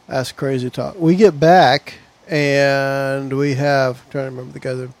 That's crazy talk. We get back, and we have, I'm trying to remember the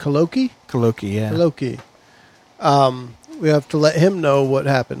guy's name, Kaloki? Kaloki, yeah. Kaloki. We have to let him know what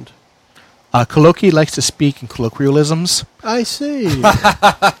happened. Kaloki likes to speak in colloquialisms. I see.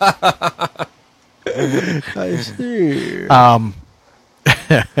 I see.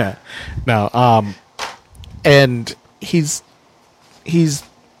 No, and he's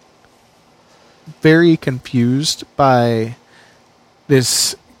very confused by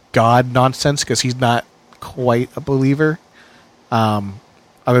this God nonsense because he's not quite a believer,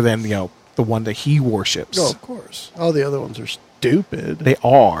 other than the one that he worships. Oh, of course. All the other ones are stupid. They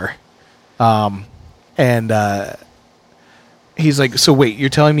are, and he's like, so wait, you're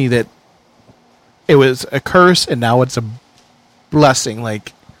telling me that it was a curse and now it's a blessing?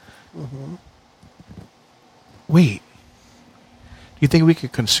 Like, wait, do you think we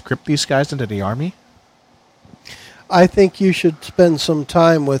could conscript these guys into the army? I think you should spend some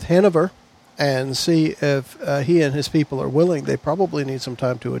time with Hanover and see if he and his people are willing. They probably need some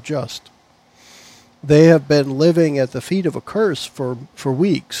time to adjust. They have been living at the feet of a curse for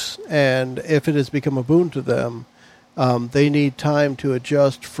weeks, and if it has become a boon to them, they need time to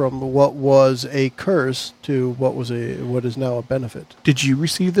adjust from what was a curse to what is now a benefit. Did you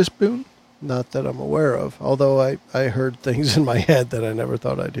receive this boon? Not that I'm aware of, although I heard things in my head that I never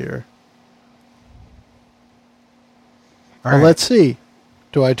thought I'd hear. All Well, right. let's see.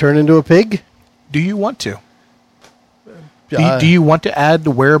 Do I turn into a pig? Do you want to? Do you want to add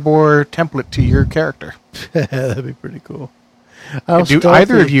the werebore template to your character? That'd be pretty cool. How Do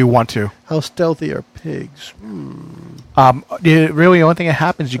either of you want to? How stealthy are pigs? Really, the only thing that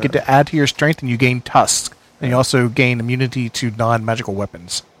happens, you get to add to your strength and you gain tusks. And you also gain immunity to non-magical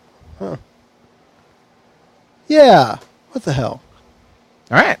weapons. Yeah. What the hell?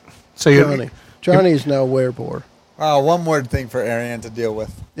 All right. So Johnny's now werebore. One more thing for Ariane to deal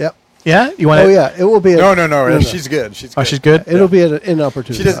with. Yep. yeah, you want Oh yeah, it will be. No. She's good. She's good. Oh, she's good. It'll be an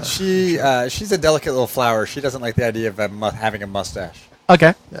inopportune. She does. She's a delicate little flower. She doesn't like the idea of having a mustache.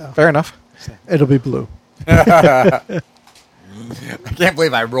 Okay, Yeah. fair enough. It'll be blue. I can't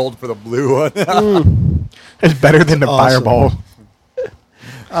believe I rolled for the blue one. It's better than the Awesome. fireball.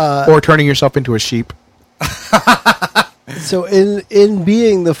 Or turning yourself into a sheep. So in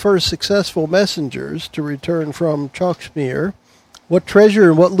being the first successful messengers to return from Chalksmere, what treasure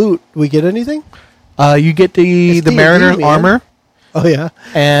and what loot? Do we get anything? You get the It's D&D, Mariner's man. armor, Oh yeah.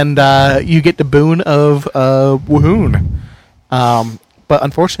 and you get the boon of Wahoon. But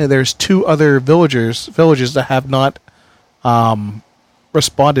unfortunately, there's 2 other villages that have not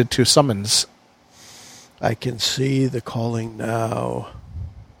responded to summons. I can see the calling now.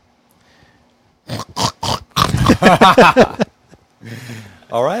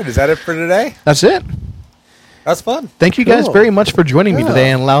 All right, is that it for today? That's it. That's fun. Thank you guys Cool. very much for joining me Yeah.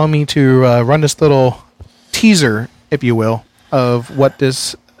 today and allowing me to run this little teaser, if you will, of what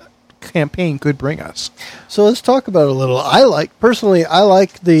this campaign could bring us. So let's talk about it a little. Personally, I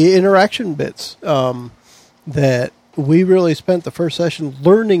like the interaction bits that we really spent the first session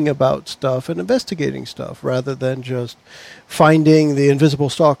learning about stuff and investigating stuff rather than just finding the invisible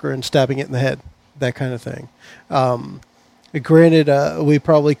stalker and stabbing it in the head, that kind of thing. Granted, we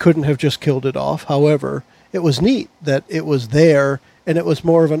probably couldn't have just killed it off. However, it was neat that it was there, and it was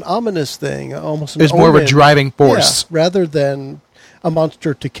more of an ominous thing, almost an It's more of a omen. driving force. Yeah, rather than a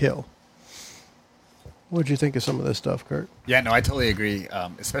monster to kill. What did you think of some of this stuff, Kurt? Yeah, no, I totally agree.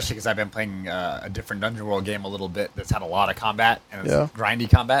 Especially because I've been playing a different Dungeon World game a little bit that's had a lot of combat and it's Yeah. grindy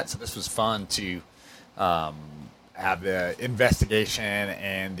combat. So this was fun to have the investigation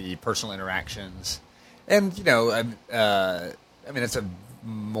and the personal interactions, and I mean, it's a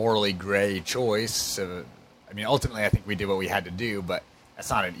morally gray choice. I mean, ultimately, I think we did what we had to do, but that's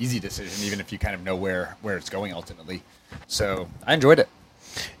not an easy decision, even if you kind of know where it's going ultimately. So I enjoyed it.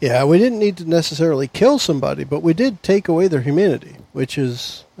 Yeah, we didn't need to necessarily kill somebody, but we did take away their humanity,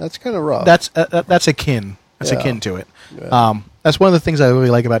 that's kind of rough. That's akin. That's Yeah. akin to it. Yeah. That's one of the things I really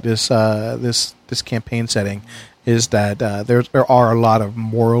like about this campaign setting is that there are a lot of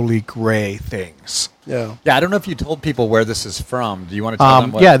morally gray things. Yeah. Yeah, I don't know if you told people where this is from. Do you want to tell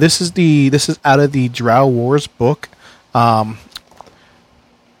them what? Yeah, this is out of the Drow Wars book.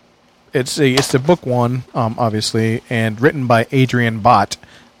 It's the book one, obviously, and written by Adrian Bott.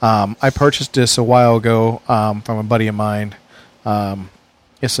 I purchased this a while ago from a buddy of mine.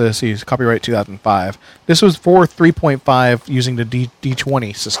 It's copyright 2005. This was for 3.5 using the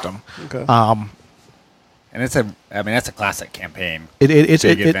D20 system. Okay. And that's a classic campaign. It's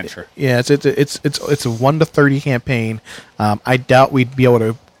Big adventure. It's a 1 to 30 campaign. I doubt we'd be able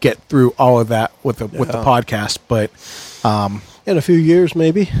to get through all of that with the podcast, but In a few years,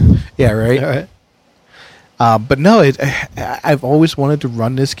 maybe. yeah, right. All right. But no, I've always wanted to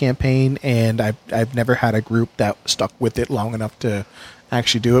run this campaign, and I've never had a group that stuck with it long enough to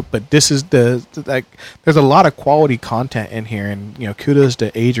actually do it. But this is there's a lot of quality content in here, and kudos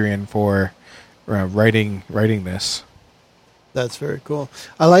to Adrian for writing this. That's very cool.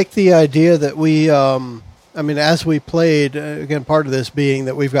 I like the idea that we, as we played, again, part of this being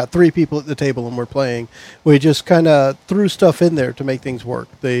that we've got 3 people at the table and we're playing, we just kind of threw stuff in there to make things work.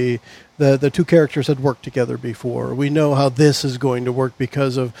 The 2 characters had worked together before. We know how this is going to work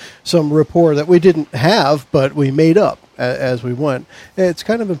because of some rapport that we didn't have, but we made up as we went. It's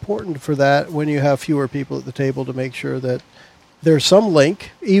kind of important for that when you have fewer people at the table to make sure that there's some link,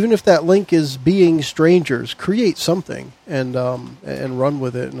 even if that link is being strangers. Create something and run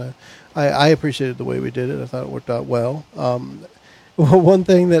with it. And I appreciated the way we did it. I thought it worked out well. One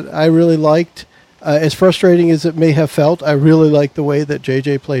thing that I really liked, as frustrating as it may have felt, I really liked the way that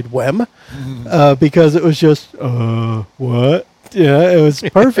JJ played Wem, because it was just what? Yeah, it was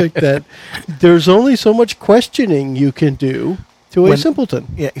perfect. That there's only so much questioning you can do to a simpleton.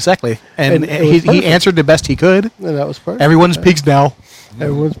 Yeah, exactly. And it was he perfect. answered the best he could. And that was perfect. Everyone's pigs now.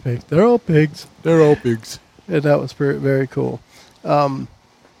 Everyone's pigs. They're all pigs. They're all pigs. And that was very, very cool.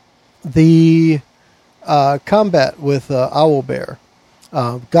 The combat with Owlbear.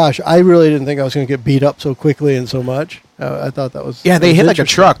 Gosh, I really didn't think I was going to get beat up so quickly and so much. I thought that was... Yeah, they was hit like a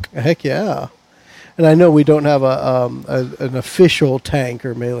interesting. truck. Heck yeah. And I know we don't have an official tank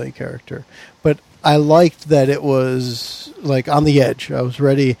or melee character, but I liked that it was like on the edge. I was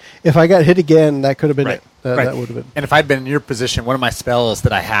ready. If I got hit again, that could have been Right. it. That would have been. And if I'd been in your position, one of my spells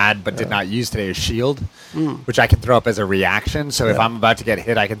that I had but did not use today is Shield, which I can throw up as a reaction. So if I'm about to get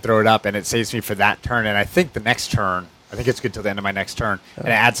hit, I can throw it up, and it saves me for that turn. And I think the next turn, I think it's good till the end of my next turn, and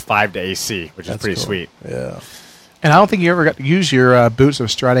it adds 5 to AC, which is That's pretty cool. sweet. Yeah. And I don't think you ever got to use your boots of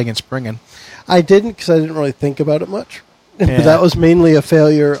striding and springing. I didn't because I didn't really think about it much. Yeah. That was mainly a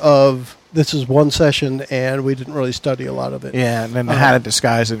failure of this is one session and we didn't really study a lot of it. Yeah, and then the hat of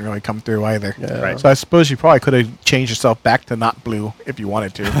disguise didn't really come through either. Yeah. Right. So I suppose you probably could have changed yourself back to not blue if you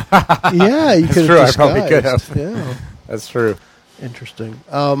wanted to. Yeah, you could true, have I probably could disguised. have. Yeah, That's true. interesting.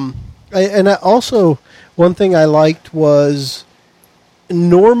 I also, one thing I liked was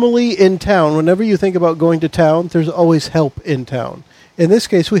normally in town, whenever you think about going to town, there's always help in town. In this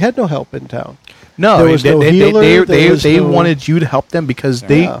case, we had no help in town. No, There was no healer, there was they no- wanted you to help them because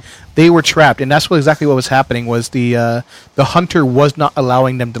Yeah. they were trapped, and that's exactly what was happening. Was the hunter was not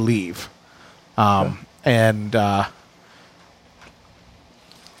allowing them to leave, and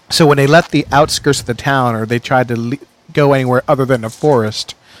so when they left the outskirts of the town, or they tried to go anywhere other than the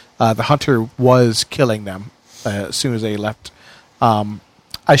forest, the hunter was killing them as soon as they left.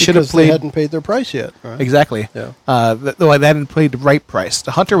 I should have Because they played hadn't paid their price yet. Right? exactly. Yeah. Though I hadn't played the right price.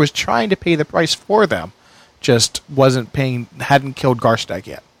 The hunter was trying to pay the price for them, just wasn't paying. Hadn't killed Garstag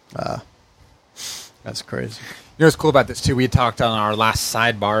yet. That's crazy. You know what's cool about this too? We talked on our last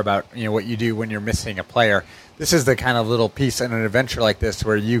sidebar about what you do when you're missing a player. This is the kind of little piece in an adventure like this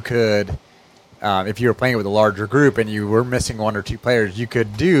where you could, if you were playing it with a larger group and you were missing 1 or 2 players, you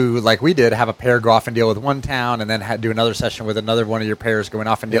could do like we did, have a pair go off and deal with one town, and then do another session with another one of your pairs going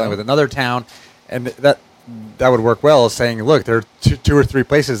off and dealing with another town, and that would work well. Saying, look, there are 2 or 3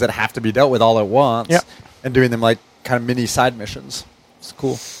 places that have to be dealt with all at once, Yep. and doing them like kind of mini side missions. It's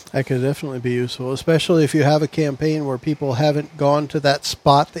cool. That could definitely be useful, especially if you have a campaign where people haven't gone to that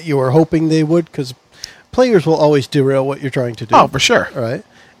spot that you were hoping they would, because players will always derail what you're trying to do. Oh, for sure. Right?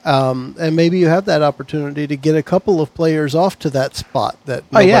 and maybe you have that opportunity to get a couple of players off to that spot. That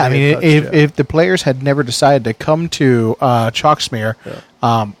Oh yeah, I nobody mean, had touched yet. if the players had never decided to come to Chalksmere,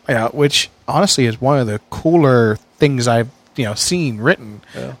 which honestly is one of the cooler things I've seen written,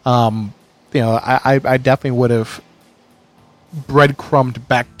 I definitely would have breadcrumbed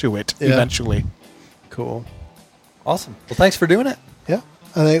back to it eventually. Cool. Awesome. Well, thanks for doing it. Yeah,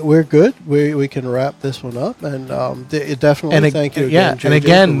 I think we're good. We can wrap this one up, and definitely thank you again, JJ, and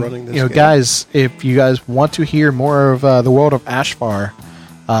again, for running this game. guys, if you guys want to hear more of the world of Ashfar,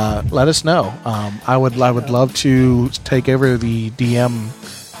 let us know. I would love to take over the DM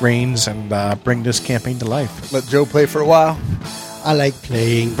reins and bring this campaign to life. Let Joe play for a while. I like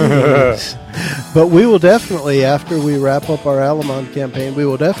playing games. But we will definitely, after we wrap up our Alamon campaign, we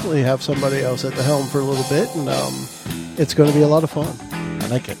will definitely have somebody else at the helm for a little bit, and it's going to be a lot of fun. I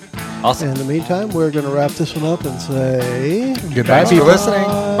like it. Awesome. In the meantime, we're going to wrap this one up and say... Goodbye, Thanks for listening.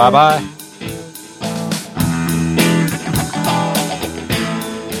 Bye-bye.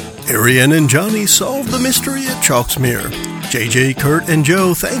 Ariane and Johnny solved the mystery at Chalksmere. JJ, Kurt, and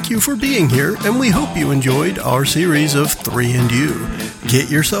Joe, thank you for being here, and we hope you enjoyed our series of 3 and You. Get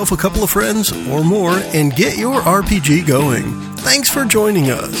yourself a couple of friends or more and get your RPG going. Thanks for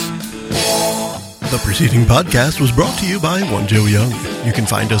joining us. The preceding podcast was brought to you by One Joe Young. You can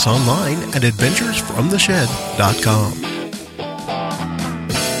find us online at adventuresfromtheshed.com.